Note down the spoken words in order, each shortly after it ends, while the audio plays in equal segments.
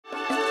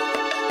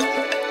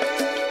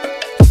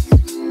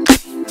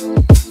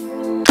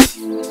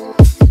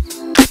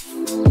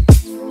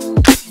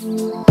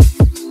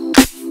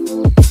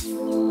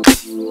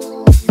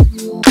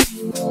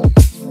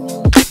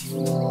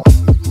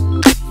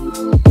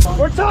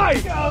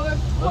tight.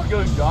 Let's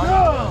go, John.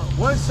 No.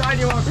 One side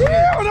you want clear.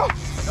 Yeah, no.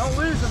 Don't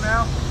lose them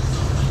now.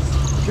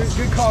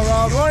 Good call,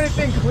 Rob. You want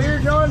anything clear,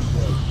 John?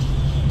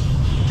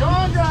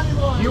 John, Johnny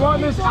boy. You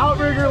want this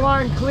outrigger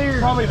line clear?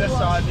 Probably this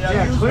side.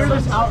 Yeah, clear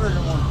this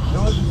outrigger one.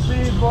 Those are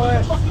seeds,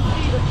 boy.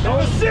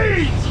 Those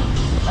seeds.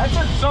 That's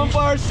what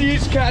Sunflower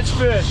seeds catch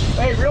fish.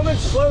 Hey, reel them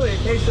slowly in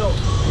case they'll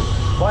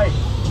bite.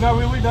 No,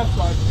 we leave that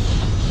side.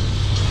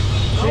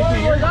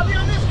 JP, you're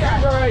on this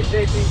guy. All right,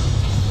 JP.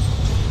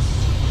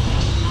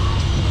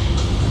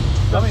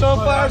 The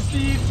sunflower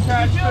seeds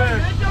catch fish.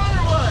 Good John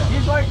or what?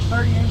 He's like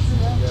 30 inches.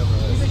 Yeah,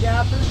 he's a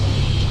gapper.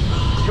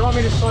 You want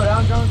me to slow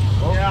down, John?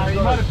 Oh, yeah, he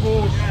might have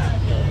pulled.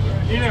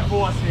 He didn't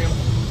pull, I see him.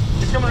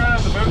 He's coming right out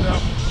of the boat now.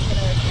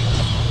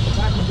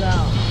 Back him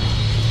down.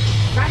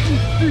 Back him.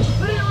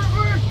 Put it in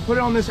reverse. Put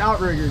it on this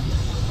outrigger.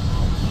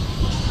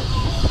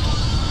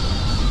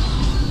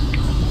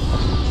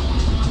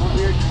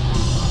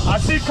 I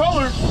see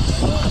color.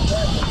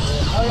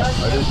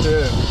 I just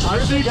do. I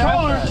see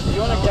color. You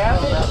want to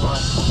gap it?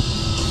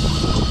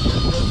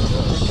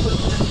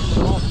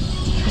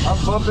 I'm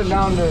bumping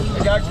down to.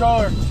 I got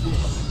color.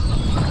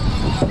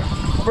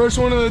 First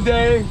one of the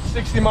day,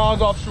 60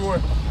 miles offshore.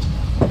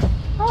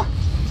 Huh.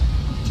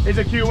 He's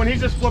a cute one. He's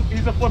just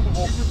he's a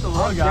flippable. He's just a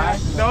little guy.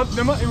 No,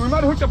 we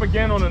might have hooked up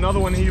again on another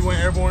one. He went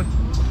airborne.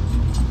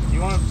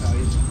 You want him? No,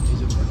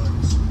 he's a fiddler.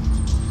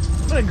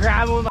 I'm gonna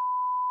grab him with my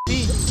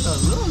feet. A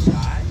little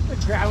guy. I'm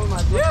gonna grab him with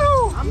my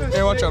feet.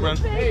 Hey, watch out, man.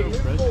 Hey,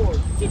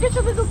 He's just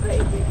a little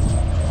baby.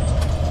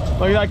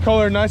 Look at that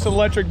color, nice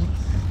electric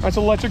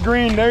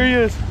green. There he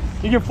is.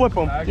 You can flip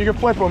him. You can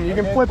flip him. You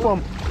can flip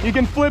him. You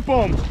can flip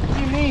him. What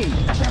do you mean?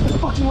 Grab the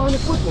fucking line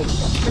and flip him.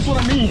 That's what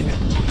I mean.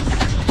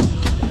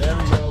 There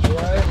we go,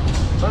 boy.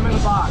 Put him in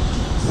the box.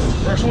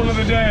 First one of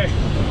the day.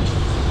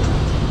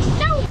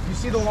 You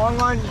see the long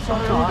line?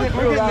 We're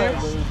getting there.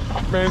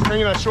 Man,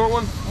 bringing that short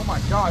one. Oh my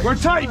God. We're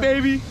tight,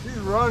 baby. He's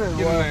running.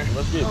 Get in there.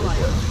 Let's get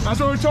That's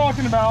what we're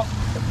talking about.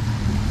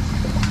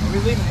 Are we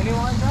leaving any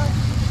lines out?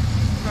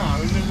 No,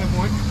 there's no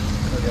point.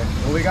 Okay.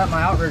 Well, we got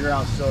my outrigger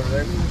out still over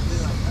there.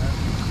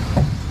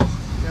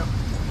 Yep.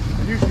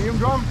 Did you see him,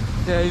 Drum?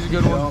 Yeah, he's a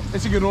good one.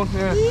 It's a good one,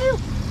 yeah. Go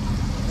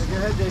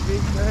ahead, JP.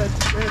 Go ahead.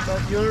 Go ahead,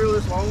 bud. You want to reel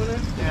this long one in?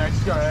 Yeah,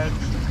 just go ahead.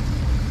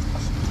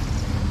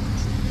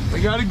 We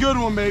got a good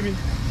one, baby.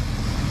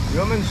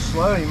 Reel them in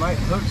slow. You might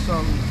hook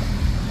some.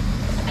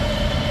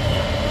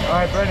 All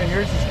right, Brendan,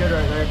 yours is good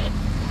right there.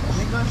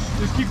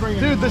 Just keep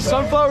bringing it. Dude, the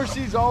sunflower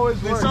seeds always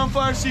work. The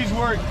sunflower seeds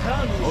work.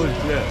 Holy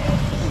shit.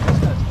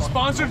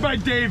 Sponsored by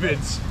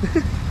David's.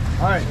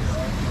 All right.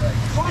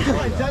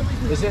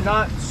 Is it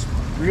not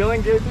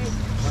reeling, JP?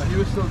 He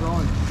was still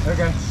going.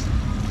 Okay.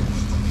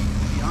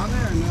 You on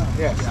there or no?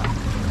 Yeah.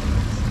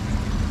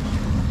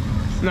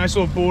 Nice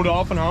little bull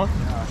dolphin, huh?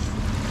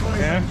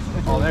 Yeah.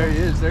 Oh, there he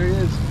is. There he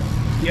is.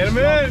 Get him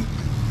in.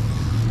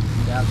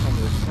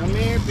 Come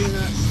here,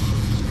 Peanut.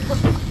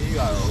 He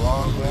got a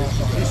long way.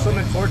 He's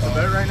swimming towards the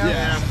boat right now?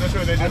 Yeah, that's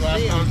what they did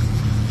last time.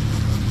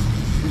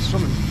 He's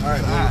swimming. All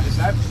right, well,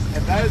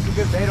 if that is a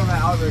good bait on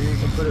that outrigger, you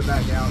can put it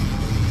back down.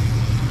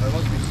 Or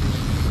once we see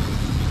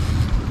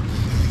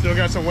it. Still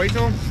got some weight to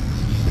him?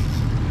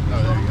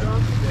 Oh, there you go.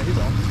 Yeah, he's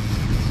on.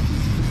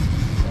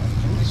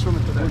 He's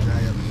swimming to that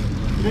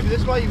drag. Maybe this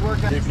is why you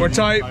work out. We're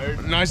tight.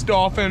 Nice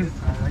dolphin.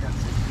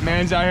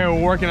 Man's out here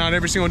working out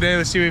every single day.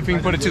 Let's see if we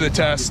can put it to the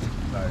test.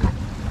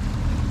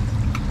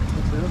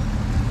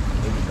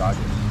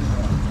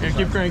 Yeah,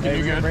 keep cranking.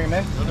 You good? Bring him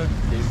in.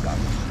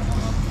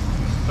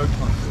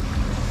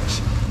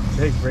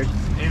 Big break.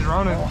 He's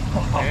running.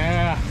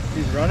 Yeah.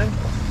 He's running.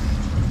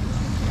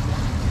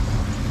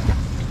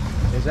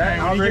 Is that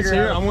Hey, when he gets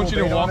here, I want you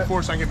to walk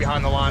forward so I can get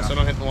behind the line so I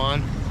don't hit the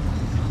line.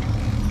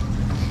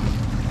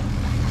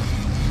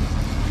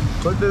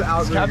 Put the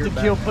outrigger Captain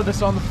back. Keel put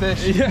this on the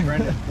fish. Yeah.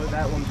 Brendan, put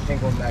that one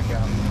pink one back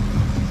out.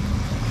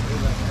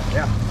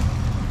 Yeah.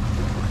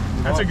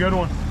 That's a good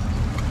one.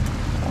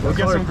 We'll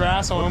get some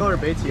grass What on color him.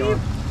 bait's he on?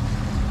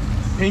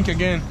 Pink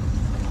again.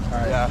 All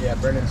right. Yeah,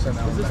 Brendan sent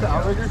that one. Is this back the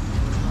out. outrigger?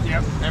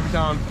 Yep, every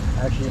time.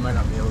 Actually, you might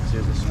not be able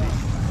to this week.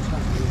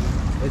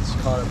 It's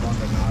caught up on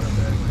the knot a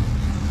bit.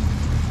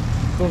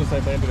 Cool to say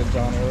landed at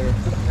John earlier.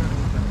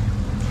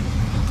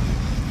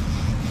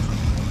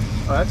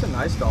 Oh, that's a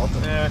nice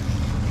dolphin. Yeah.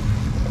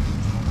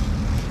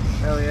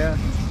 Hell yeah.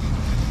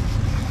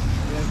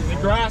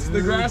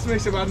 The grass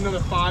makes about another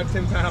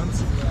 5-10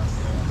 pounds.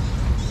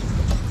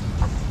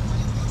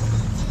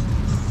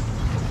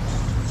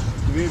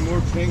 Do we need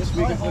more pinks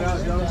we can put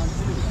out, John?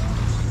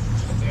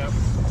 Yep.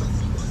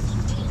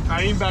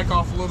 I even back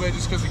off a little bit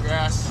just because the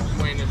grass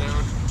is weighing it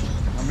down.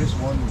 I'm just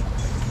wondering.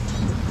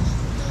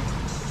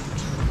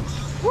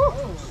 Woo!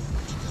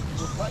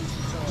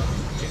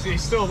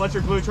 He's still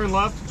electric blue, turn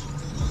left.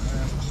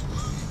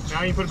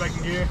 Now you can put it back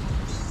in gear.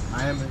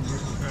 I am in here.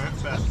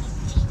 Alright, bet.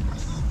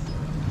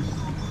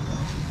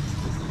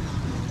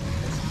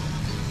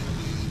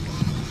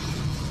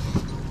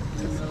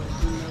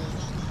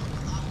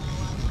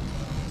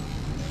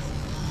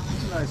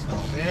 That's a nice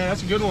call. Yeah,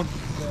 that's a good one.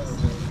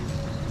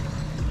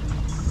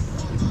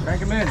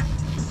 Crank him in.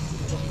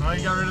 Oh,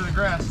 you got rid of the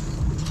grass.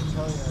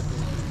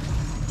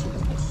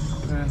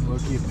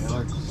 Low-key,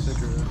 Baylor.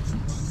 Sicker.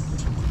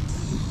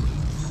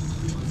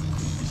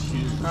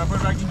 Can I put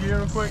it back in gear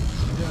real quick?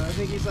 Yeah, I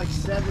think he's like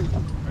 7.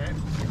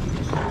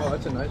 Oh,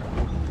 that's a nice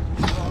one.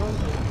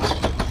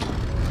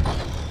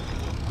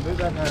 Move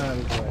that man out of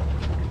his way.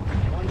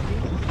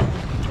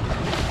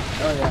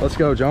 Oh, yeah. Let's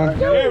go, John.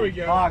 There we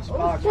go. Box.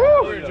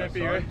 Here, JP,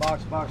 right?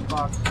 Box.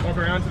 Walk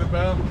around to the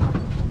bell.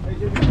 Hey,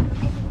 JP.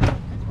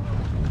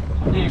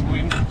 He ain't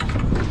bleeding.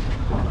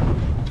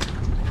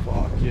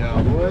 Fuck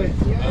yeah, boy.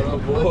 Oh,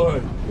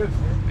 boy.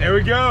 There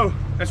we go.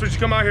 That's what you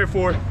come out here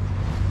for.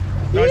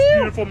 Nice,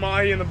 beautiful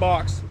Mahi in the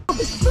box.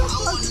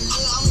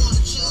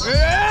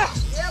 Yeah!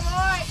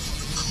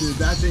 Dude,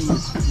 that thing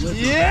is...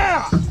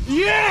 Yeah!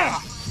 Yeah!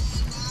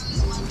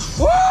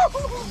 Woo!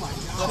 Oh my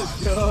God. Let's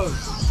go.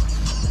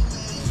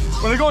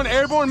 When they're going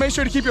airborne, make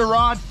sure to keep your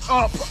rod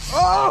up.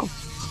 Oh!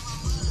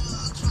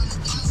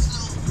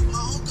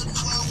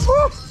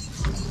 Woo!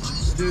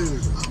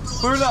 Dude.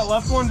 Clear that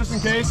left one just in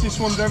case he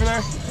swims over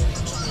there.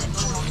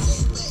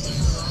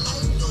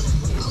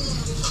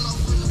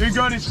 You're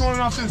good, he's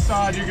swimming off to the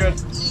side, you're good.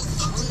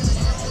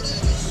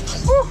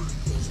 Woo!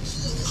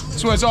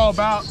 That's what it's all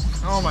about.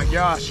 Oh my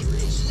gosh.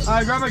 All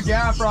right, grab a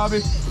gaff,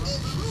 Robbie.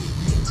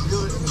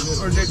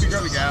 Or JP,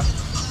 grab a gaff.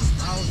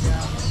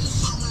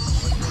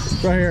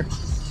 Right here.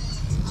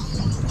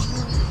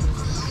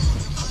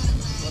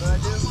 What do I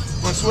do?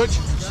 Want to switch?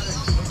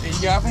 Yeah, you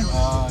gaff him?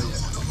 Yeah.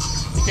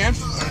 You can?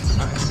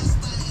 All right.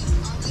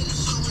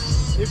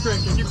 Keep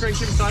cranking,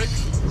 keep him tight.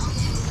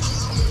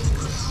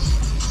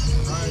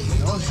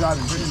 No one's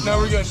driving. No,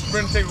 we're good.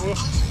 We're gonna take a look.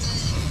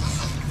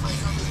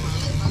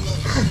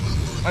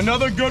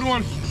 Another good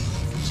one.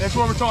 That's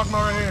what we're talking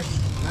about right here.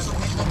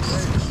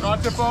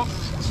 Not tip up.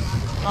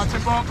 Not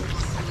tip up.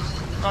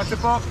 Not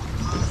tip up.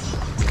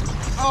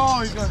 Oh,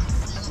 he's good.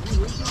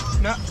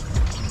 No.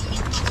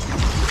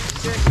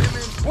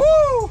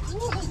 Woo!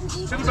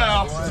 To the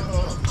bow. All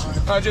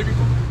right, JP.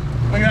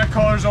 Look at that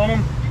colors on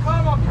them.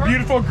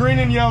 Beautiful green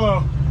and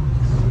yellow.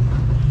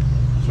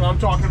 That's what I'm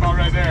talking about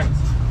right there.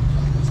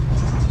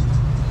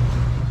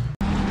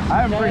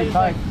 I am pretty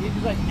tight. He's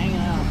just like hanging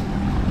out.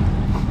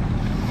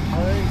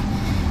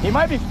 He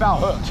might be foul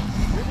hooked.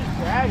 You're just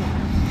dragging.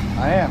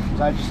 I am,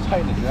 because I just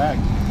tightened the drag.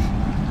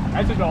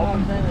 That's a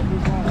dolphin.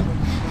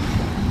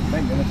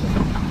 Thank goodness.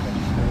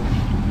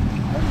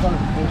 I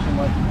started fishing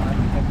like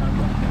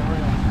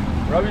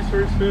Robbie's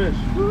first fish.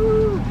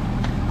 woo!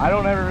 I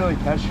don't ever really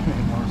catch him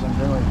anymore, so I'm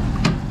really...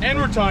 And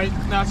we're tight.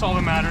 That's all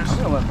that matters. I'm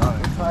gonna let him run.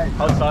 It's tight.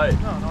 How tight?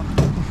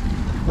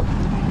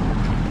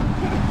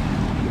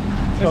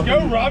 Let's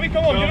go, Robbie.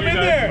 Come on, get him in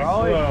there.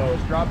 Probably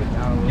just drop it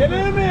down a little Get bit.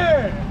 in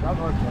there. Drop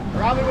it down.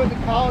 Probably went to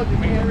college and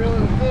can't reel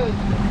in fish.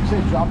 You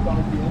say dropped on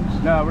the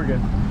ends? No, we're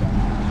good.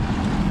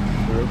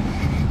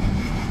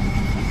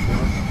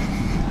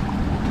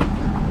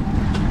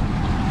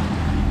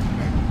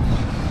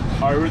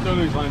 Alright, we're throwing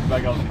these lines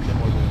back out in 10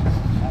 more minutes.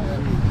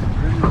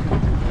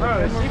 Bro,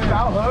 is he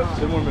foul hooked?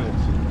 10 more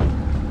minutes.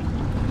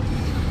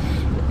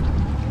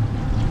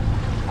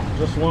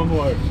 Just one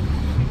more.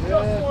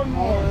 Just one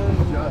more.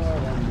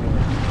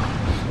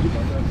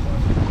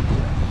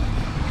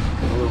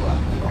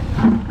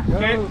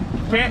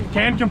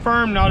 Can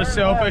confirm, not a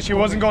sailfish. He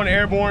wasn't going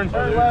airborne, so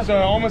it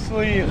almost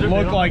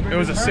looked like it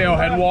was a sail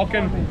head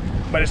walking,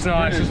 but it's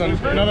not. It's just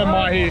another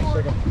Mahi.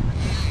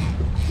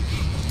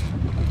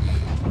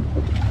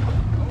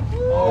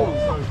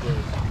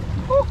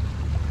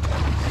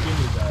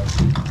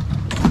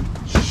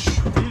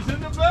 He's in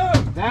the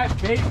boat!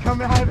 That bait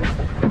coming out of it.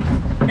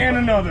 And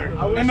another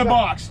in the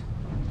box.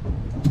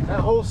 That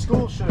whole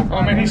school should have.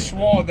 Oh man, he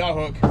swallowed that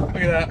hook.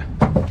 Look at that.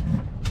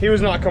 He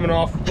was not coming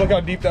off. Look how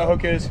deep that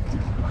hook is.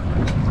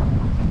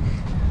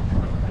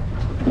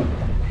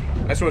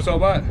 That's what it's all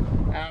about.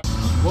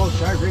 Whoa,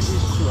 should I rig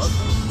these two up?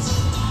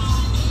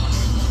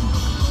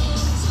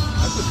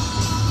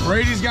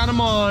 Brady's got him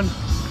on.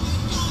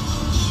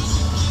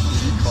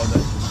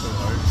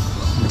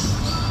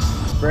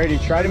 Brady,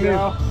 try to move.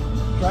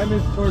 Try to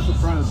move towards the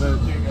front of the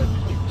boat.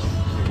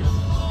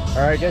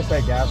 Alright, I guess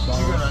that gas on.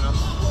 You're good right now.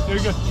 You're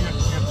good. You're good.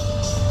 You're good.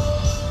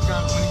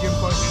 When you give him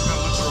push, he's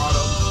gonna lift the rod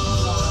up.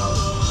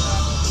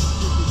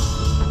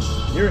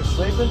 You're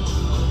sleeping?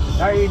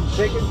 Now you're eating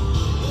chicken?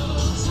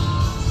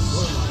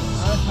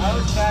 I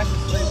was back to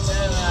sleep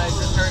then and I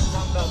just heard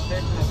something about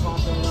fishing and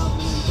pumping it up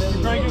and then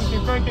Keep cranking,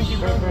 keep cranking, keep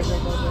cranking.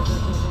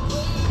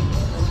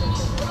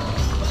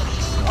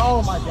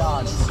 Oh my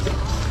god.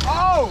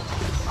 Oh!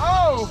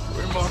 Oh!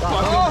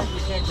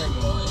 You can't crank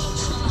it.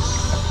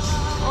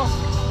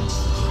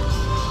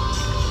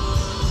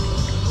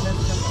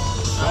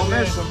 Don't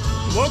miss him.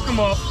 Woke him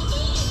up.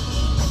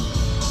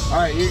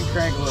 Alright, you can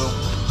crank a little.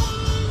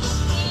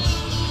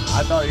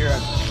 I thought you were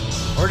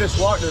or just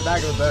walk to the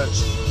back of the boat.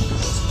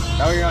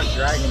 That way you're not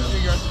dragging them. Here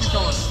you go. Keep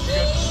going. You're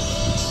good.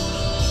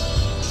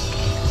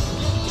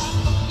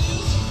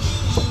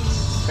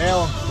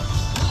 Fail him.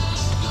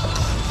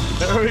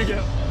 There we go.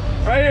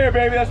 Right here,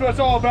 baby. That's what it's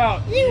all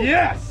about.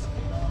 Yes!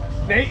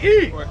 They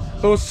eat.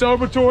 Little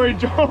celebratory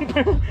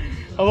jumping.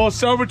 A little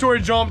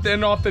celebratory jump to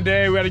end off the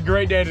day. We had a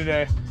great day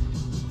today.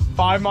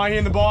 5 Mahi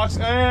in the box,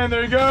 and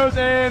there he goes,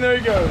 and there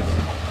he goes.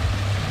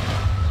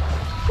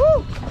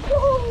 Woo!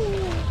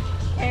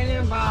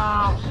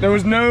 Cannonball. There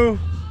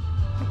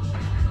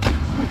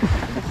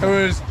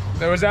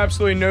was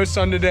absolutely no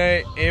sun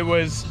today. It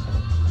was,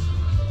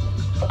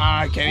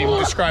 I can't even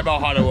describe how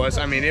hot it was.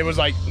 I mean, it was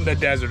like the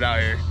desert out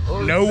here.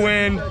 No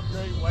wind,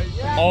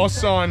 all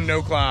sun,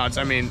 no clouds.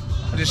 I mean,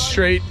 just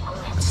straight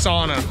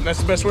sauna. That's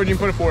the best word you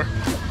can put it for.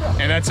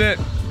 And that's it.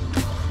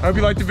 I hope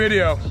you liked the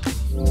video.